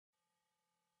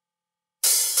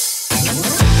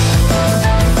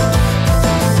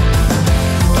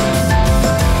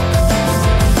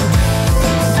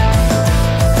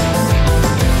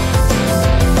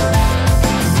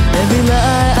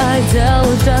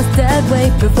just dead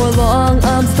weight. Before long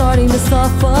I'm starting to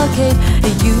suffocate.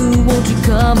 Hey you, won't you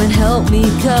come and help me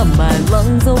cut my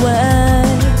lungs away?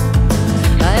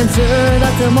 I am sure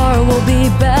that tomorrow will be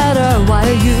better. Why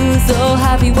are you so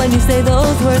happy when you say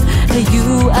those words? Hey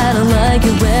you, I don't like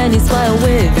it when you smile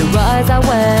with your eyes that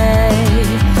way.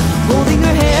 Holding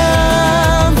your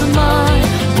hands in mine,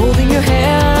 holding your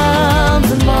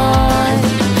hands in mine,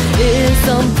 is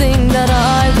something that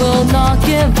I will not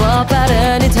give up at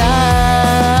any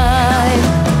time.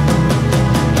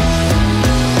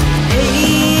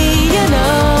 Hey, you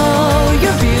know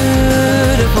your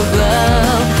beautiful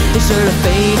glow is sure to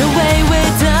fade away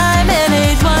with time and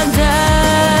age one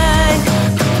day.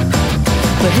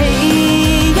 But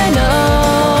hey, I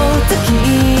know to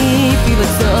keep you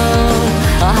so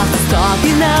I'll have to stop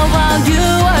you now while you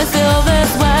are still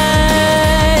this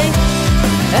way.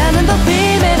 And in the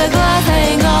beam in a glass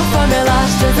hanging off from your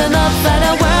lash, there's an upside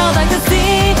down world I can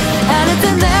see. And it's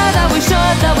in there that we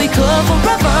should, that we could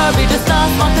forever be just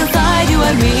us locked inside, you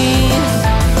and me.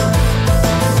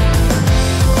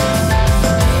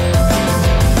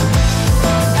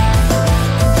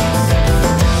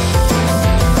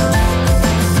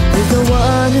 The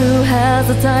one who has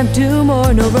the time to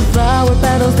mourn over flower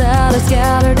petals that are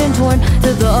scattered and torn.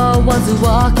 To the ones who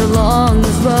walk along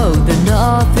this road, they're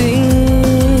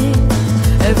nothing.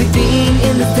 Everything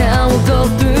in this town will go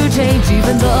through change.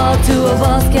 Even though two of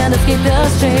us can't escape the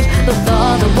strange, the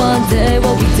thought that one day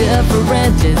we'll be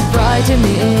different is bright to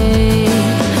me.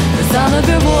 The sound of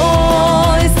your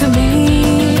voice to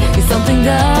me is something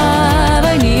that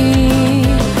I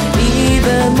need,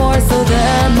 even more so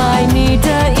than my need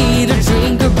to eat or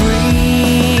drink or breathe.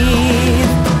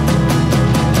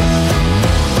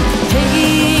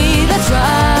 Hey, that's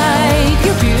right,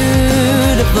 your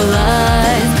beautiful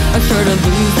eyes are sure to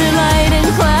lose their light and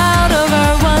cloud over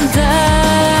one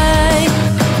day.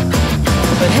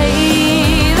 But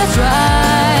hey, that's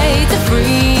right, to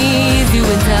freeze you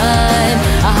in time,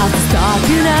 I'll have to stop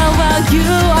you now while you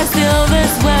are still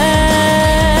this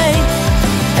way.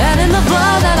 And in the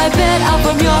blood that I bit out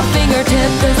from your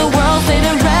fingertip, there's a world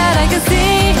faded red I can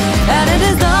see. And it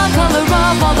is the color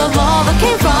of all the law that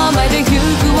came from my dear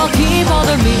youth, who will keep all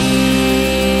of me.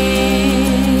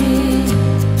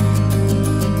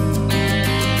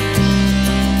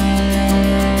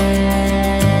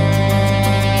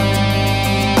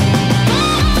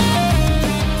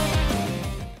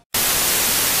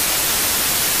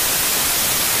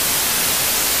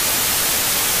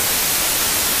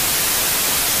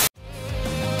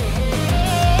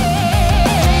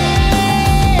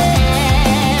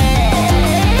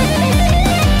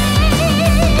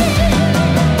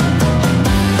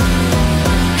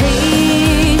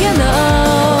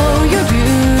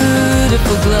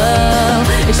 Glow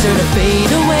is sure to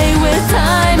fade away with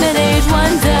time and age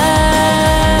one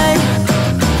day.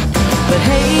 But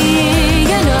hey,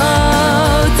 you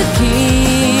know to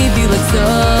keep you like so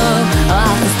I'll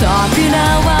have to stop you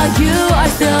now while you are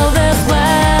still this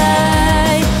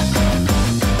way.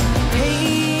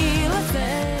 Hey, let's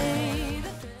say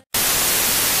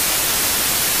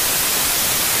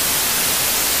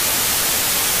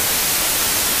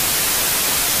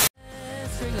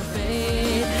this string of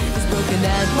fate is broken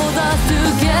and hold us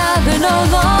together no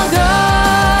longer.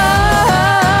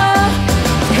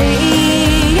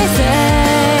 Hey, I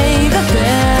say that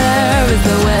there is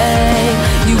no way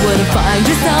you wouldn't find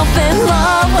yourself in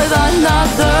love with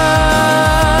another.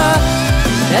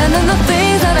 And then the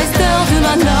things that I still do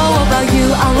not know about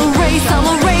you, I'll erase, I'll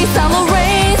erase, I'll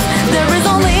erase. There is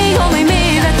only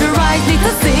me that your eyes need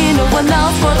to see, no one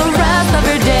else for the rest of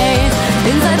your days.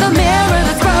 Inside the mirror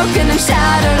that's broken and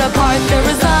shattered apart, there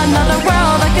is another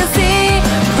world I can see,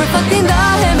 reflecting the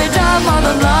image of all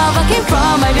the love I came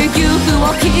from. I knew you who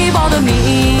will keep all of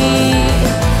me.